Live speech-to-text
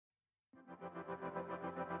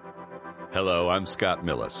Hello, I'm Scott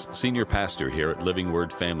Millis, Senior Pastor here at Living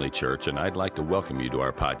Word Family Church, and I'd like to welcome you to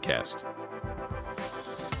our podcast.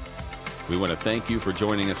 We want to thank you for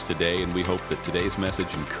joining us today, and we hope that today's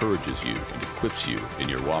message encourages you and equips you in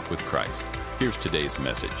your walk with Christ. Here's today's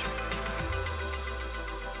message.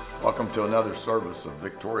 Welcome to another service of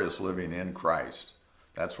Victorious Living in Christ.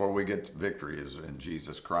 That's where we get victory, is in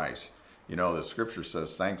Jesus Christ. You know, the scripture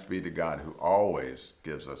says, thanks be to God who always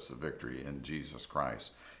gives us the victory in Jesus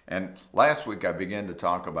Christ. And last week I began to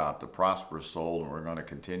talk about the prosperous soul, and we're going to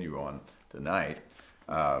continue on tonight.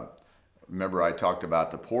 Remember, I talked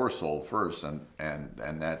about the poor soul first, and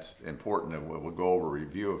that's important, and we'll go over,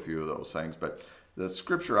 review a few of those things. But the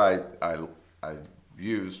scripture I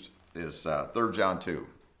used is 3 John 2.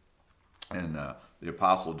 And the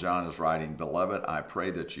Apostle John is writing, Beloved, I pray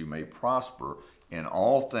that you may prosper in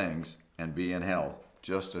all things and be in health,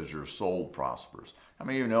 just as your soul prospers. I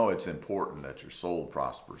mean, you know it's important that your soul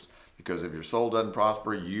prospers, because if your soul doesn't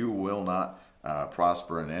prosper, you will not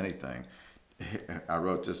prosper in anything. I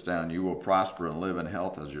wrote this down. You will prosper and live in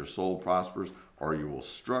health as your soul prospers, or you will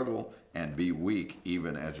struggle and be weak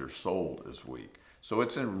even as your soul is weak. So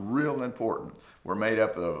it's real important. We're made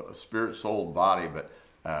up of a spirit, soul, and body, but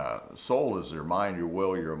soul is your mind, your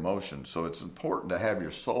will, your emotions. So it's important to have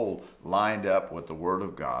your soul lined up with the Word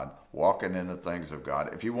of God, walking in the things of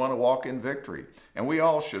God, if you want to walk in victory. And we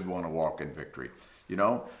all should want to walk in victory. You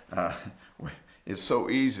know, it's so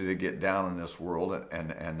easy to get down in this world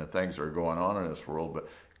and the things that are going on in this world. But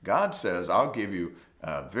God says, I'll give you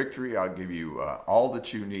victory. I'll give you all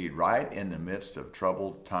that you need right in the midst of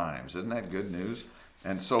troubled times. Isn't that good news?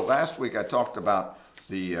 And so last week I talked about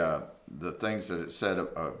the things that it said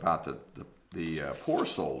about the poor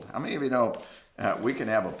soul. How many of you know we can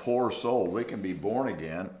have a poor soul? We can be born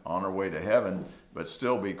again on our way to heaven, but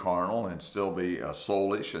still be carnal and still be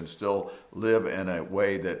soulish and still live in a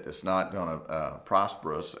way that is not going to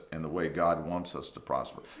prosper us in the way God wants us to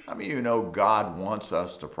prosper. How many of you know God wants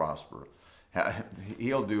us to prosper?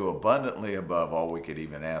 He'll do abundantly above all we could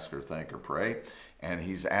even ask or think or pray. And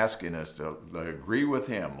he's asking us to agree with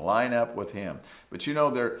him, line up with him. But you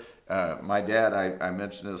know, my dad, I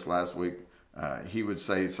mentioned this last week, he would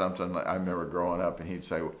say something, I remember growing up, and he'd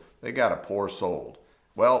say, they got a poor soul.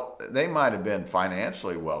 Well, they might have been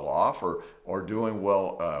financially well off or doing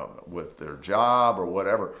well with their job or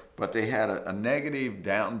whatever, but they had a negative,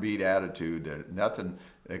 downbeat attitude that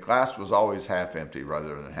the glass was always half empty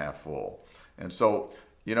rather than half full. And so,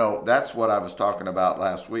 you know, that's what I was talking about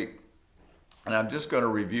last week. And I'm just going to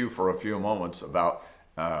review for a few moments about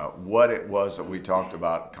what it was that we talked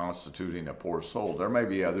about constituting a poor soul. There may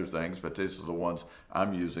be other things, but these are the ones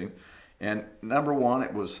I'm using. And number one,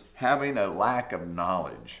 it was having a lack of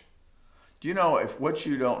knowledge. Do you know if what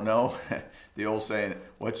you don't know, the old saying,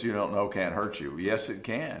 what you don't know can't hurt you? Yes, it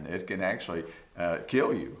can. It can actually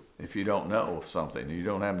kill you if you don't know something, you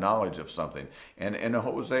don't have knowledge of something. And in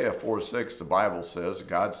Hosea 4:6, the Bible says,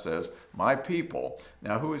 God says, my people.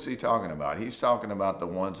 Now, who is he talking about? He's talking about the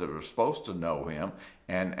ones that are supposed to know him.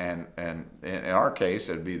 And in our case,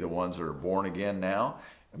 it'd be the ones that are born again now.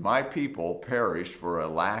 My people perished for a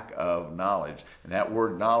lack of knowledge. And that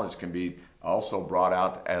word knowledge can be also brought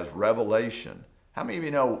out as revelation. How many of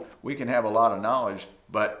you know we can have a lot of knowledge,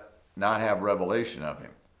 but not have revelation of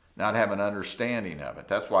him? Not have an understanding of it.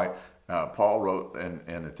 That's why Paul wrote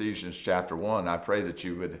in Ephesians chapter 1, I pray that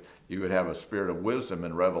you would have a spirit of wisdom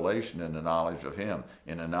and revelation in the knowledge of him,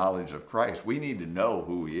 in the knowledge of Christ. We need to know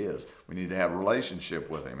who he is. We need to have a relationship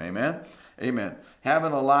with him. Amen? Amen.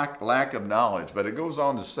 Having a lack of knowledge, but it goes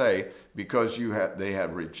on to say, because they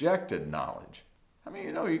have rejected knowledge. I mean,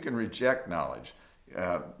 you know, you can reject knowledge.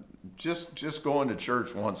 Just going to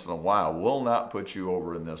church once in a while will not put you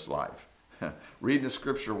over in this life. Reading the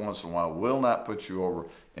scripture once in a while will not put you over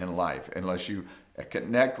in life unless you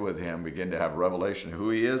connect with him, begin to have revelation of who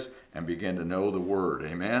he is, and begin to know the word.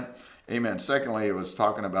 Amen? Amen. Secondly, it was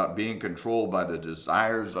talking about being controlled by the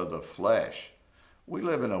desires of the flesh. We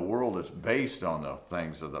live in a world that's based on the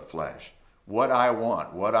things of the flesh. What I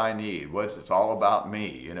want, what I need, it's all about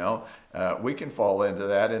me, you know. We can fall into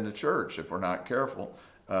that in the church if we're not careful.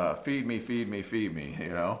 Feed me, feed me, feed me, you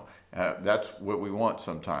know. That's what we want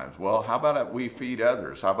sometimes. Well, how about we feed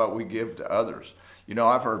others? How about we give to others? You know,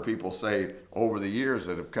 I've heard people say over the years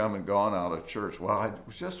that have come and gone out of church, well, I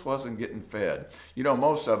just wasn't getting fed. You know,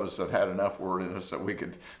 most of us have had enough word in us that we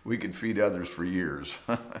could feed others for years.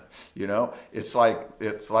 You know, it's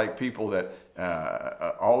like people that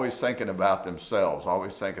always thinking about themselves,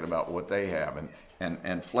 always thinking about what they have.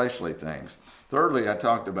 and fleshly things. Thirdly, I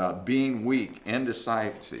talked about being weak,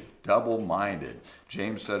 indecisive, double-minded.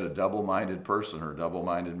 James said a double-minded person or a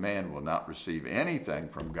double-minded man will not receive anything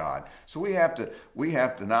from God. So we have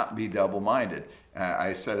to not be double-minded.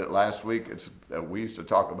 I said it last week. We used to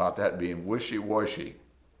talk about that being wishy-washy,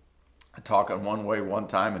 talking one way one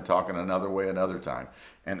time and talking another way another time.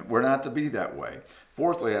 And we're not to be that way.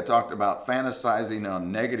 Fourthly, I talked about fantasizing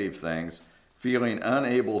on negative things, feeling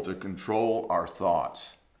unable to control our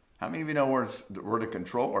thoughts. How many of you know we're to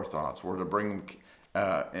control our thoughts? We're to bring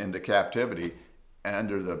them into captivity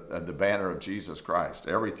under the banner of Jesus Christ,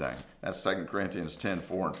 everything. That's 2 Corinthians 10,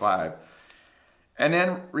 4 and 5. And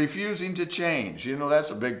then refusing to change. You know,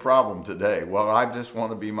 that's a big problem today. Well, I just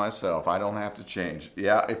want to be myself. I don't have to change.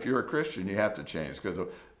 Yeah, if you're a Christian, you have to change, because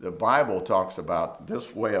the Bible talks about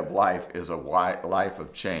this way of life is a life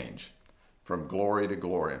of change, from glory to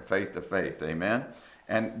glory and faith to faith. Amen?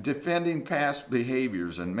 And defending past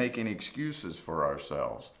behaviors and making excuses for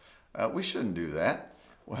ourselves. We shouldn't do that.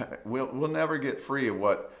 We'll never get free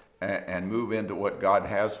of and move into what God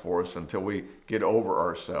has for us until we get over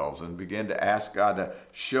ourselves and begin to ask God to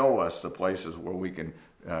show us the places where we can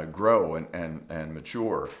grow and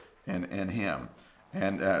mature in Him.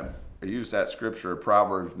 And I used that scripture,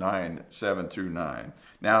 Proverbs 9, 7 through 9.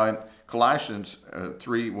 Now in Colossians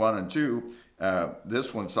 3, 1 and 2,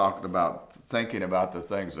 this one's talking about thinking about the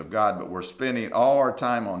things of God, but we're spending all our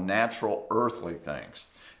time on natural earthly things.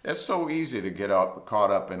 It's so easy to get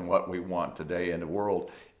caught up in what we want today in the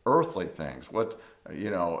world, earthly things.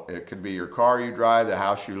 It could be your car you drive, the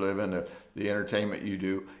house you live in, the entertainment you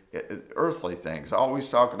do, earthly things, always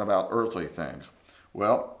talking about earthly things.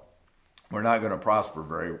 Well, we're not going to prosper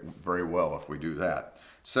very, very well if we do that.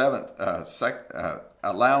 Seventh,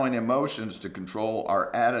 allowing emotions to control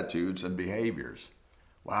our attitudes and behaviors.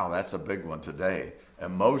 Wow, that's a big one today.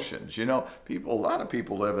 Emotions. You know, a lot of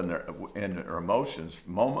people live in their emotions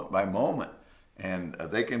moment by moment, and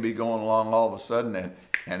they can be going along all of a sudden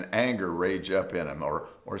and anger rage up in them,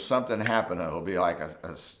 or something happen. It'll be like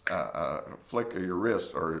a flick of your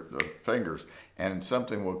wrist or the fingers, and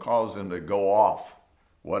something will cause them to go off,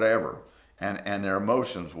 whatever. And their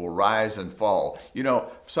emotions will rise and fall. You know,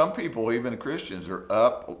 some people, even Christians, are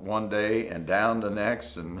up one day and down the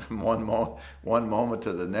next, and one moment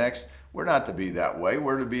to the next. We're not to be that way.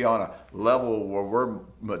 We're to be on a level where we're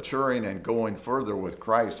maturing and going further with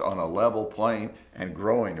Christ on a level plane and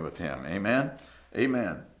growing with Him. Amen?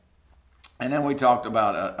 Amen. And then we talked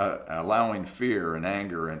about allowing fear and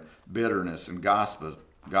anger and bitterness and gossip.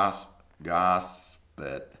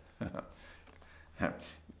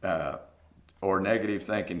 Or negative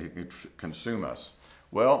thinking to consume us.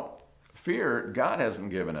 Well, fear, God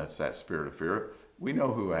hasn't given us that spirit of fear. We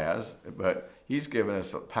know who has, but He's given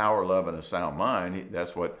us a power, love, and a sound mind.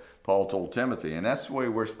 That's what Paul told Timothy, and that's the way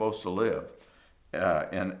we're supposed to live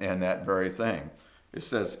in that very thing. It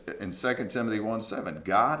says in 2 Timothy 1:7,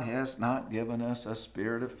 God has not given us a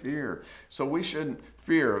spirit of fear. So we shouldn't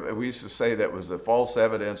fear. We used to say that was the false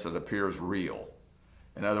evidence that appears real.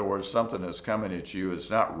 In other words, something that's coming at you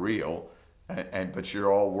is not real, but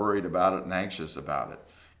you're all worried about it and anxious about it.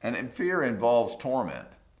 And fear involves torment.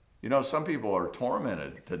 You know, some people are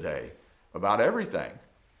tormented today about everything,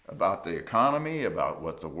 about the economy, about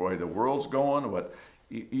what the way the world's going.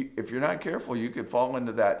 If you're not careful, you could fall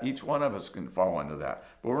into that. Each one of us can fall into that.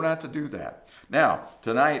 But we're not to do that. Now,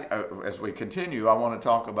 tonight, as we continue, I want to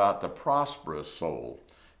talk about the prosperous soul.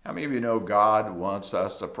 How many of you know God wants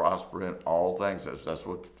us to prosper in all things? That's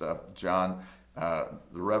what John the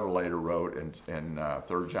Revelator wrote in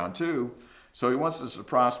 3 John 2. So He wants us to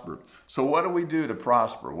prosper. So what do we do to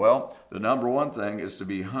prosper? Well, the number one thing is to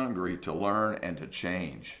be hungry to learn and to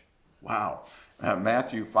change. Wow.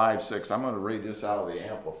 Matthew 5:6. I'm going to read this out of the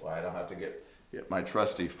Amplified. I'll have to get my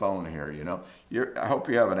trusty phone here. You know, I hope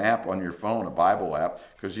you have an app on your phone, a Bible app,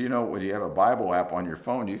 because you know when you have a Bible app on your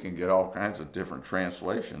phone, you can get all kinds of different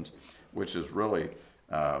translations, which is really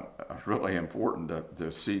important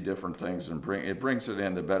to see different things, and brings it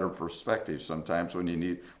into better perspective sometimes when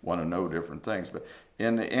you want to know different things. But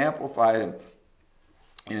in the Amplified,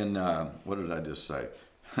 in what did I just say?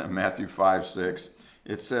 Matthew 5:6,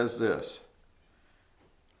 it says this: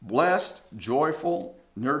 blessed, joyful,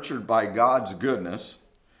 nurtured by God's goodness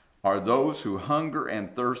are those who hunger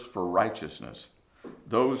and thirst for righteousness,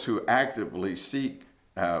 those who actively seek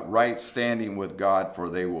right standing with God, for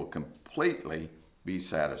they will completely be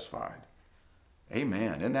satisfied.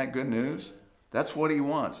 Amen. Isn't that good news? That's what He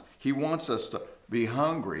wants. He wants us to be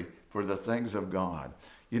hungry for the things of God.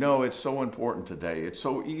 You know, it's so important today. It's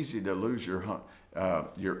so easy to lose your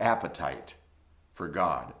appetite for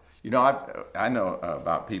God. You know, I know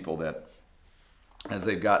about people that as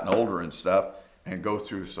they've gotten older and stuff and go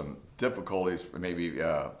through some difficulties, maybe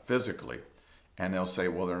physically, and they'll say,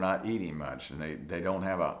 well, they're not eating much, and they don't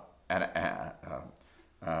have an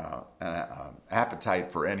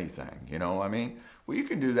appetite for anything. You know what I mean? Well, you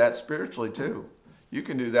can do that spiritually too. You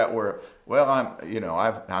can do that where, well,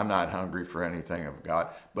 I'm not hungry for anything of God,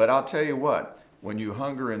 but I'll tell you what. When you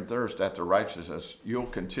hunger and thirst after righteousness, you'll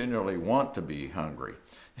continually want to be hungry.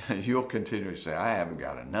 You'll continually say, I haven't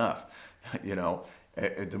got enough. You know,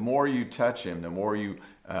 the more you touch him, the more you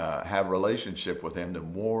have relationship with him, the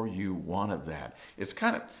more you want of that. It's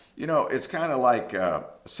kind of like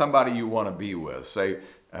somebody you want to be with. Say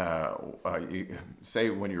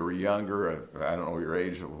when you were younger, I don't know your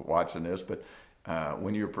age of watching this, but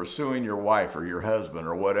when you're pursuing your wife or your husband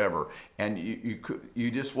or whatever, and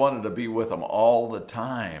you just wanted to be with them all the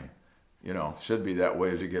time. You know, should be that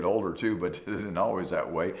way as you get older too, but it isn't always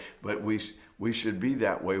that way. But we should be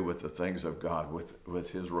that way with the things of God,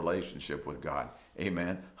 with his relationship with God.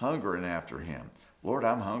 Amen. Hungering after him. Lord,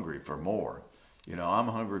 I'm hungry for more. You know, I'm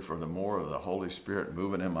hungry for the more of the Holy Spirit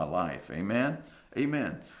moving in my life. Amen.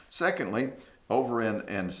 Amen. Secondly, over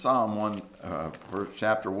in Psalm 1,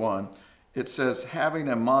 chapter 1, it says, having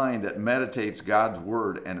a mind that meditates God's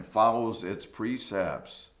word and follows its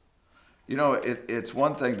precepts. You know, it's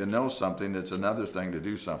one thing to know something, it's another thing to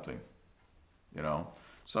do something. You know,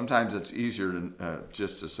 sometimes it's easier to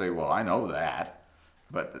just to say, well, I know that,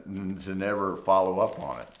 but to never follow up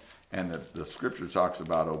on it. And the scripture talks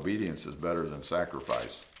about obedience is better than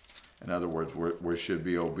sacrifice. In other words, we should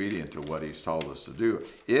be obedient to what he's told us to do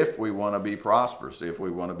if we want to be prosperous, if we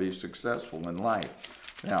want to be successful in life.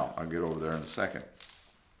 Now, I'll get over there in a second.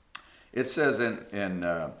 It says in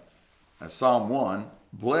Psalm 1,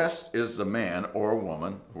 blessed is the man or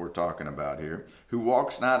woman, we're talking about here, who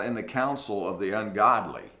walks not in the counsel of the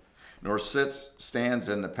ungodly, nor stands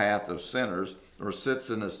in the path of sinners, nor sits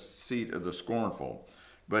in the seat of the scornful.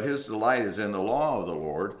 But his delight is in the law of the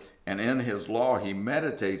Lord, and in his law he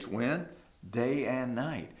meditates when? Day and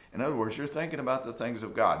night. In other words, you're thinking about the things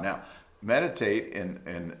of God. Now, meditate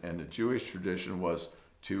in the Jewish tradition was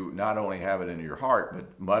to not only have it in your heart,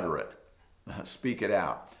 but mutter it, speak it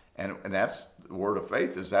out. And that's the word of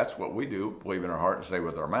faith, is that's what we do, believe in our heart and say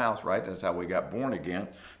with our mouth, right? That's how we got born again.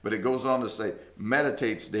 But it goes on to say,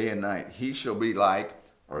 meditates day and night. He shall be like,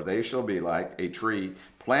 or they shall be like, a tree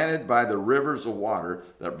planted by the rivers of water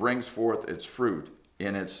that brings forth its fruit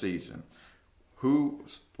in its season,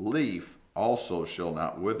 whose leaf also shall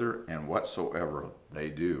not wither, and whatsoever they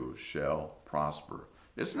do shall prosper.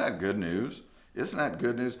 Isn't that good news? Isn't that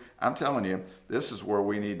good news? I'm telling you, this is where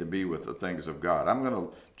we need to be with the things of God. I'm going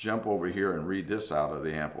to jump over here and read this out of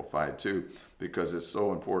the Amplified too, because it's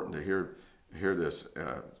so important to hear this.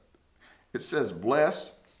 It says,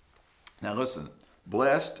 blessed, now listen,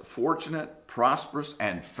 blessed, fortunate, prosperous,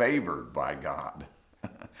 and favored by God.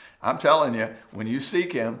 I'm telling you, when you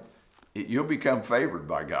seek him, you'll become favored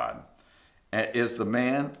by God. Is the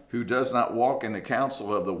man who does not walk in the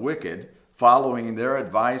counsel of the wicked, following their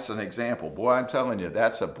advice and example. Boy, I'm telling you,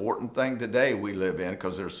 that's an important thing today we live in,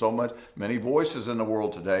 because there's many voices in the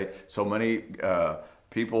world today, so many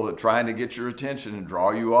people that are trying to get your attention and draw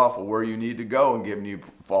you off of where you need to go and giving you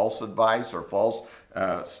false advice or false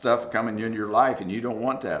stuff coming in your life, and you don't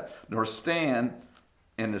want that. Nor stand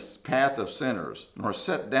in the path of sinners, nor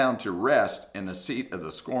sit down to rest in the seat of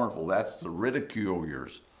the scornful. That's the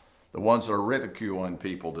ridiculers, the ones that are ridiculing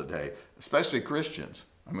people today, especially Christians.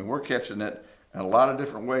 I mean, we're catching it in a lot of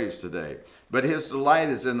different ways today. But his delight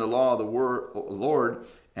is in the law of the Lord,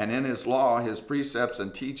 and in his law, his precepts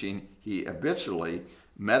and teaching, he habitually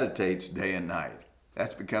meditates day and night.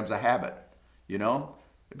 That becomes a habit, you know?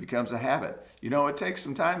 It becomes a habit. You know, it takes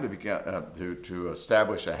some time to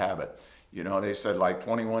establish a habit. You know, they said like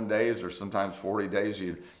 21 days or sometimes 40 days,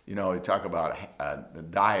 you know, they talk about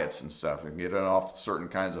diets and stuff and getting off certain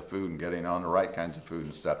kinds of food and getting on the right kinds of food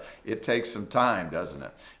and stuff. It takes some time, doesn't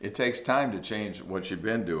it? It takes time to change what you've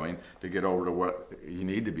been doing to get over to what you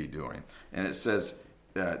need to be doing. And it says,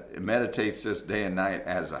 it meditates this day and night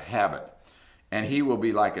as a habit. And he will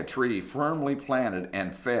be like a tree firmly planted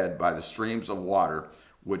and fed by the streams of water,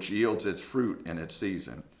 which yields its fruit in its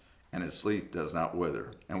season, and its leaf does not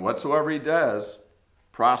wither. And whatsoever he does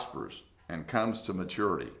prospers and comes to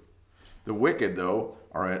maturity. The wicked, though,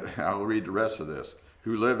 I'll read the rest of this,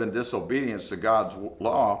 who live in disobedience to God's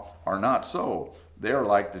law are not so. They are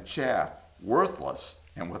like the chaff, worthless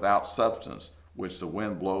and without substance, which the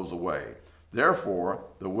wind blows away. Therefore,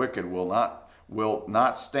 the wicked will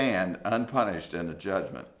not stand unpunished in the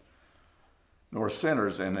judgment, nor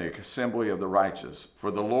sinners in the assembly of the righteous. For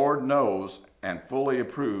the Lord knows and fully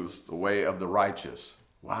approves the way of the righteous.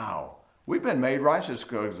 Wow. We've been made righteous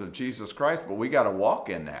because of Jesus Christ, but we got to walk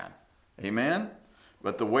in that. Amen?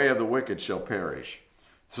 But the way of the wicked shall perish.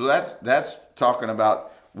 So that's talking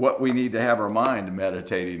about what we need to have our mind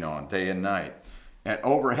meditating on day and night. And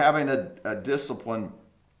over having a disciplined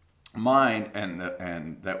mind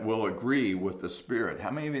and that will agree with the Spirit.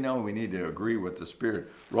 How many of you know we need to agree with the Spirit?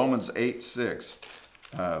 Romans 8:6.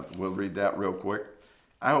 We'll read that real quick.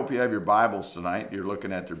 I hope you have your Bibles tonight. You're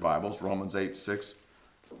looking at your Bibles. Romans 8:6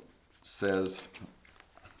 says,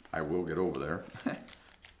 I will get over there.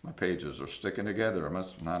 My pages are sticking together. I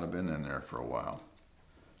must not have been in there for a while.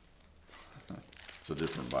 It's a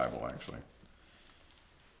different Bible, actually.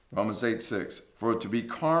 Romans 8:6. For to be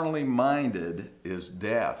carnally minded is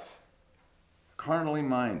death. Carnally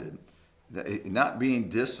minded, not being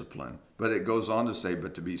disciplined, but it goes on to say,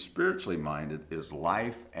 but to be spiritually minded is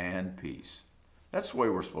life and peace. That's the way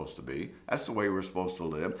we're supposed to be. That's the way we're supposed to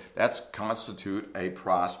live. That's constitute a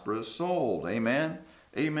prosperous soul. Amen?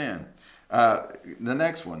 Amen. The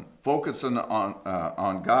next one, focusing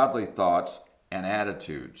on godly thoughts and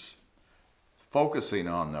attitudes. Focusing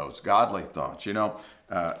on those godly thoughts. You know,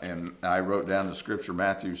 and I wrote down the scripture,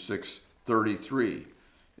 Matthew 6:33.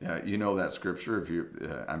 You know that scripture, if you,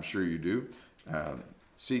 I'm sure you do.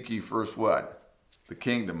 Seek ye first what? The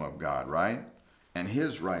kingdom of God, right? And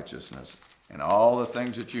his righteousness. And all the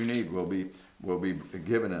things that you need will be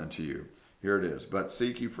given unto you. Here it is. But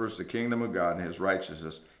seek ye first the kingdom of God and his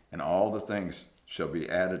righteousness, and all the things shall be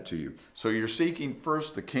added to you. So you're seeking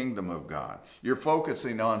first the kingdom of God. You're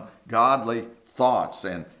focusing on godly thoughts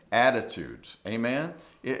and attitudes. Amen?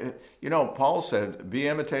 You know, Paul said, be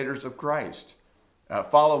imitators of Christ.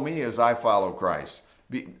 Follow me as I follow Christ.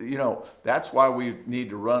 You know, that's why we need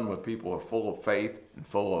to run with people who are full of faith and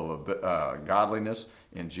full of godliness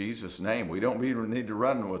in Jesus' name. We don't need to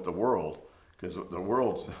run with the world, because the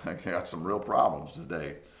world's got some real problems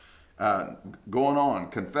today. Going on,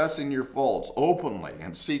 confessing your faults openly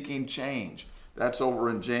and seeking change. That's over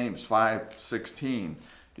in James 5:16.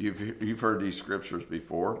 You've heard these scriptures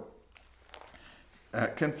before.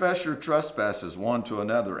 Confess your trespasses one to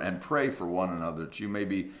another and pray for one another that you may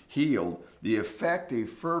be healed. The effective,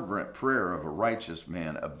 fervent prayer of a righteous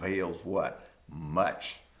man avails what?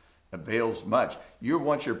 Much. Avails much. You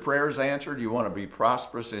want your prayers answered? You want to be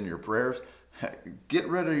prosperous in your prayers? Get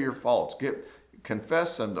rid of your faults.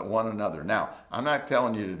 Confess them to one another. Now, I'm not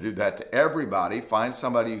telling you to do that to everybody. Find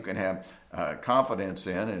somebody you can have confidence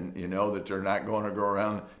in, and you know that they're not going to go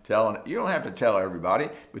around telling. You don't have to tell everybody,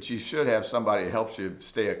 but you should have somebody that helps you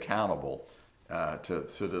stay accountable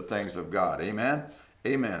to the things of God. Amen?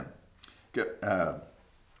 Amen.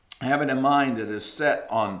 Having a mind that is set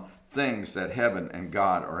on things that heaven and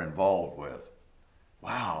God are involved with.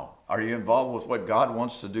 Wow. Are you involved with what God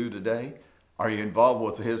wants to do today? Are you involved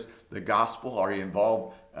with the gospel? Are you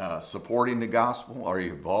involved supporting the gospel? Are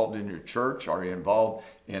you involved in your church? Are you involved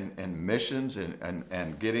in missions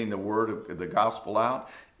and getting the word of the gospel out?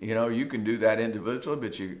 You know, you can do that individually,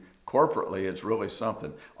 but corporately, it's really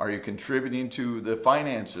something. Are you contributing to the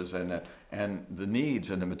finances and the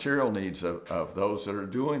needs and the material needs of those that are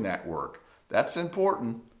doing that work? That's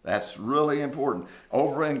important. That's really important.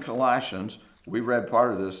 Over in Colossians, we read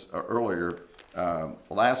part of this earlier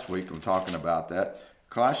last week. I'm talking about that.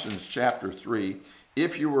 Colossians chapter 3.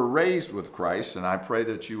 If you were raised with Christ, and I pray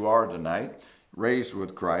that you are tonight, raised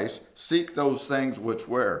with Christ, seek those things which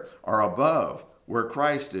are above, where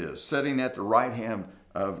Christ is, sitting at the right hand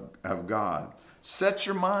of God. Set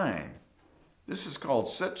your mind. This is called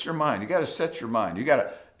set your mind. You got to set your mind. You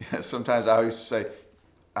got to, sometimes I used to say,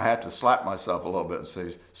 I have to slap myself a little bit and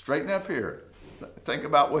say, straighten up here. Think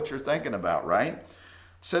about what you're thinking about, right?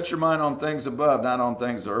 Set your mind on things above, not on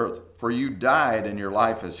things of earth. For you died, and your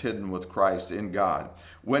life is hidden with Christ in God.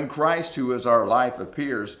 When Christ, who is our life,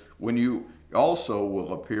 appears, when you also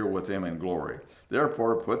will appear with him in glory.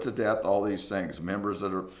 Therefore, put to death all these things, members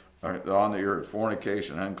that are on the earth,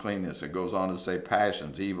 fornication, uncleanness. It goes on to say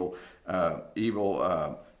passions, evil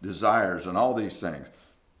desires, and all these things.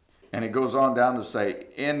 And it goes on down to say,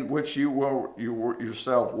 in which you were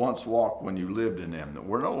yourself once walked when you lived in them.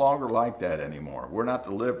 We're no longer like that anymore. We're not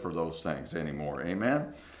to live for those things anymore.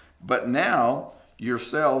 Amen? But now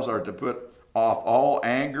yourselves are to put off all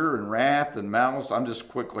anger and wrath and malice. I'm just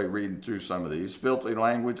quickly reading through some of these. Filthy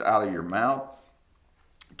language out of your mouth.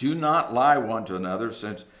 Do not lie one to another,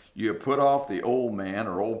 since you have put off the old man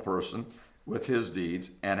or old person with his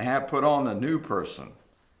deeds, and have put on the new person,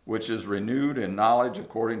 which is renewed in knowledge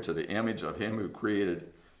according to the image of him who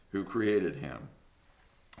created him.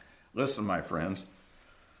 Listen, my friends,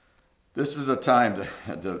 this is a time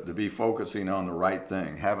to be focusing on the right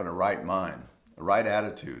thing, having a right mind, the right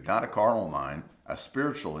attitude, not a carnal mind, a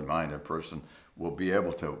spiritually minded person will be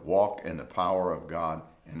able to walk in the power of God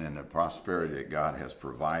and in the prosperity that God has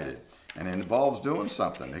provided. And it involves doing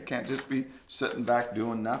something. It can't just be sitting back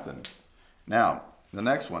doing nothing. Now, the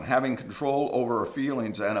next one, having control over our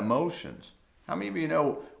feelings and emotions. How many of you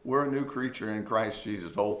know we're a new creature in Christ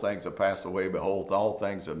Jesus? Old things have passed away, behold, all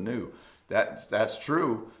things are new. That's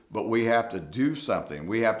true, but we have to do something.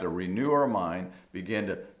 We have to renew our mind, begin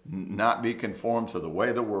to not be conformed to the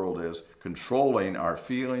way the world is, controlling our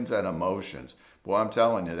feelings and emotions. Boy, I'm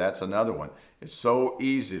telling you, that's another one. It's so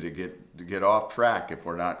easy to get off track if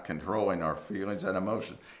we're not controlling our feelings and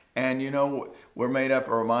emotions. And you know, we're made up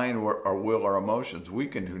our mind, our will, our emotions. We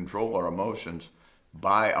can control our emotions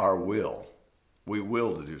by our will. We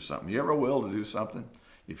will to do something. You ever will to do something?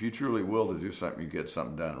 If you truly will to do something, you get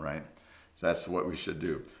something done, right? So that's what we should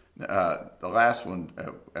do. The last one,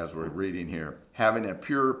 as we're reading here, having a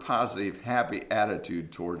pure, positive, happy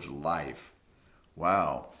attitude towards life.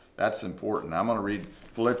 Wow, that's important. I'm going to read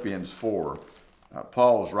Philippians 4.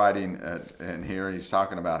 Paul is writing in here. He's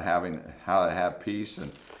talking about how to have peace.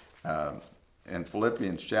 And in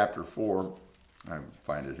Philippians chapter 4, I'll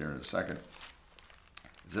find it here in a second.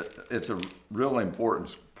 It's a really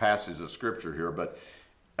important passage of scripture here. But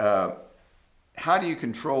how do you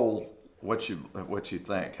control what you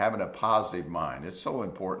think? Having a positive mind. It's so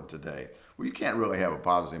important today. Well, you can't really have a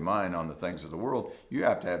positive mind on the things of the world. You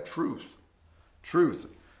have to have truth. Truth.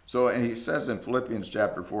 So, and he says in Philippians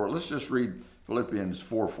chapter 4, let's just read Philippians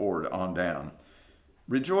 4:4 on down.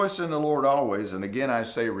 Rejoice in the Lord always, and again I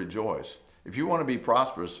say rejoice. If you want to be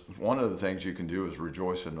prosperous, one of the things you can do is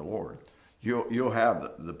rejoice in the Lord. You'll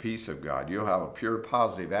have the peace of God. You'll have a pure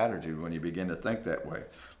positive attitude when you begin to think that way.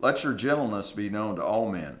 Let your gentleness be known to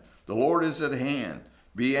all men. The Lord is at hand.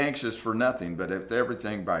 Be anxious for nothing, but if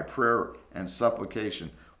everything by prayer and supplication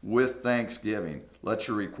with thanksgiving, let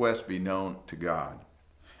your requests be known to God.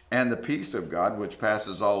 And the peace of God, which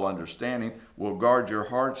passes all understanding, will guard your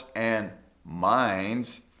hearts and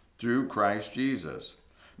minds through Christ Jesus.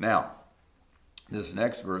 Now, this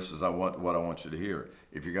next verse is what I want you to hear.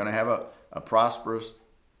 If you're going to have a prosperous,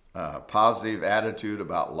 positive attitude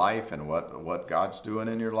about life and what God's doing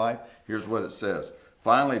in your life, here's what it says.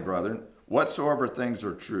 Finally, brethren, whatsoever things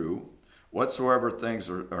are true, whatsoever things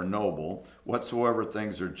are noble, whatsoever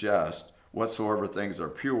things are just, whatsoever things are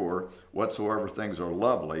pure, whatsoever things are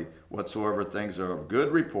lovely, whatsoever things are of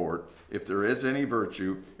good report, if there is any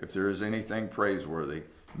virtue, if there is anything praiseworthy,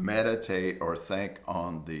 meditate or think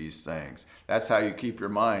on these things. That's how you keep your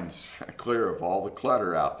minds clear of all the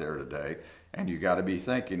clutter out there today. And you got to be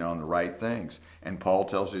thinking on the right things. And Paul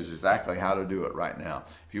tells you exactly how to do it right now.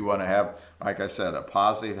 If you want to have, like I said, a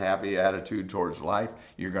positive, happy attitude towards life,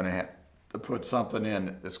 you're going to have to put something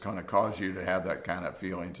in that's going to cause you to have that kind of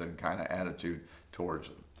feelings and kind of attitude towards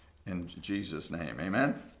it. In Jesus' name,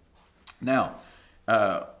 amen? Now,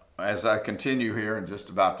 as I continue here and just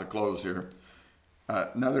about to close here,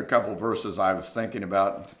 another couple verses I was thinking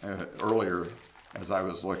about earlier as I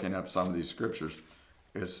was looking up some of these scriptures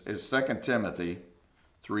is 2 Timothy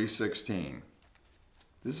 3:16.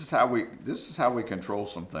 This is how we control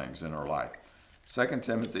some things in our life. 2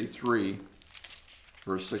 Timothy 3,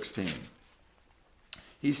 verse 16.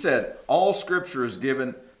 He said, all scripture is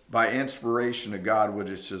given by inspiration of God, which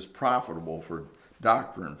is profitable for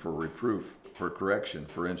doctrine, for reproof, for correction,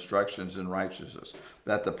 for instructions in righteousness,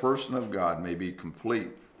 that the person of God may be complete,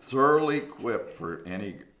 thoroughly equipped for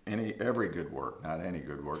every good work, not any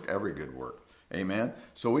good work, every good work. Amen.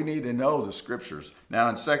 So we need to know the scriptures. Now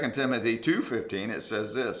in 2 Timothy 2:15, it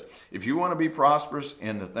says this. If you want to be prosperous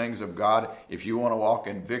in the things of God, if you want to walk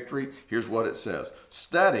in victory, here's what it says.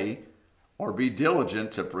 Study or be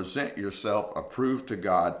diligent to present yourself approved to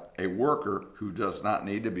God, a worker who does not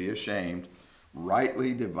need to be ashamed,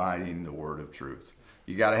 rightly dividing the word of truth.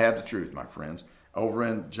 You got to have the truth, my friends. Over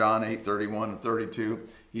in John 8:31 and 32,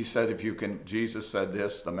 he said, Jesus said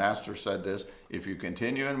this, the master said this, if you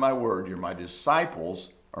continue in my word, you're my disciples,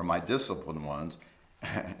 or my disciplined ones,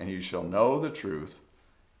 and you shall know the truth,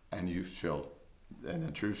 and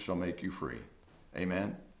the truth shall make you free.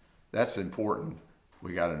 Amen? That's important.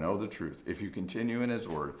 We got to know the truth. If you continue in his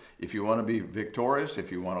word, if you want to be victorious,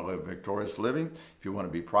 if you want to live victorious living, if you want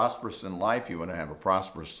to be prosperous in life, you want to have a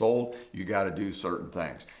prosperous soul, you got to do certain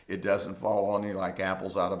things. It doesn't fall on you like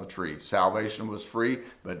apples out of a tree. Salvation was free,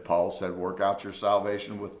 but Paul said, work out your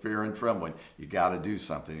salvation with fear and trembling. You got to do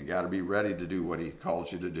something. You got to be ready to do what he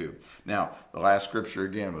calls you to do. Now, the last scripture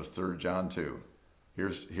again was 3 John 2.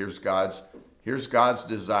 Here's God's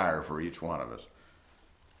desire for each one of us.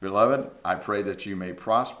 Beloved, I pray that you may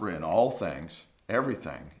prosper in all things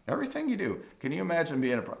Everything. Everything you do. Can you imagine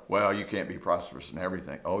being well, you can't be prosperous in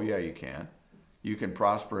everything. Oh, yeah, you can. You can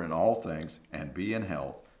prosper in all things and be in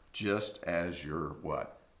health just as your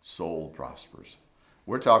what? Soul prospers.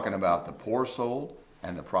 We're talking about the poor soul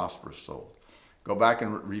and the prosperous soul. Go back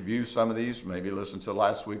and review some of these. Maybe listen to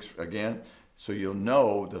last week's again. So you'll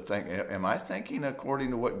know the thing. Am I thinking according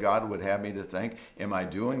to what God would have me to think? Am I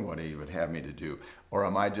doing what he would have me to do? Or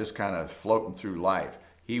am I just kind of floating through life?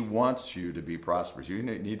 He wants you to be prosperous. You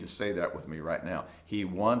need to say that with me right now. He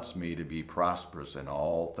wants me to be prosperous in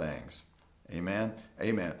all things. Amen?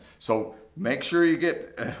 Amen. So make sure you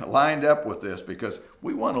get lined up with this, because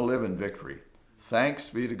we want to live in victory. Thanks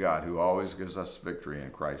be to God who always gives us victory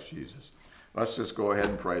in Christ Jesus. Let's just go ahead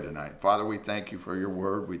and pray tonight. Father, we thank you for your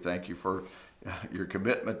word. We thank you for your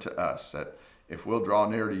commitment to us, that if we'll draw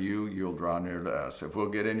near to you, you'll draw near to us. If we'll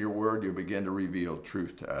get in your word, you'll begin to reveal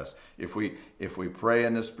truth to us. If we pray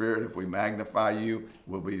in the Spirit, if we magnify you,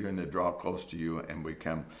 we'll begin to draw close to you, and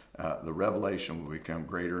the revelation will become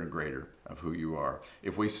greater and greater of who you are.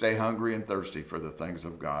 If we stay hungry and thirsty for the things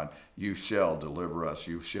of God, you shall deliver us.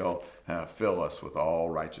 You shall fill us with all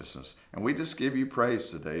righteousness. And we just give you praise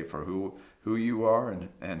today for who you are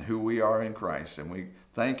and who we are in Christ. And we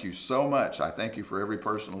thank you so much. I thank you for every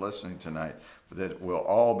person listening tonight, that we'll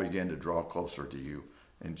all begin to draw closer to you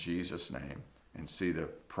in Jesus' name, and see the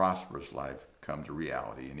prosperous life come to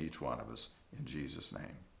reality in each one of us in Jesus'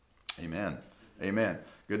 name. Amen. Amen.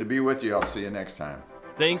 Good to be with you. I'll see you next time.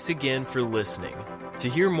 Thanks again for listening. To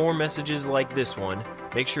hear more messages like this one,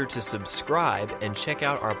 make sure to subscribe and check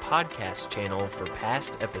out our podcast channel for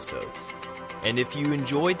past episodes. And if you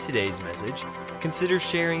enjoyed today's message, consider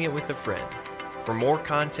sharing it with a friend. For more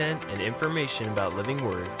content and information about Living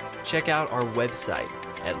Word, check out our website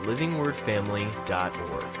at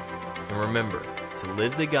livingwordfamily.org. And remember to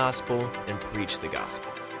live the gospel and preach the gospel.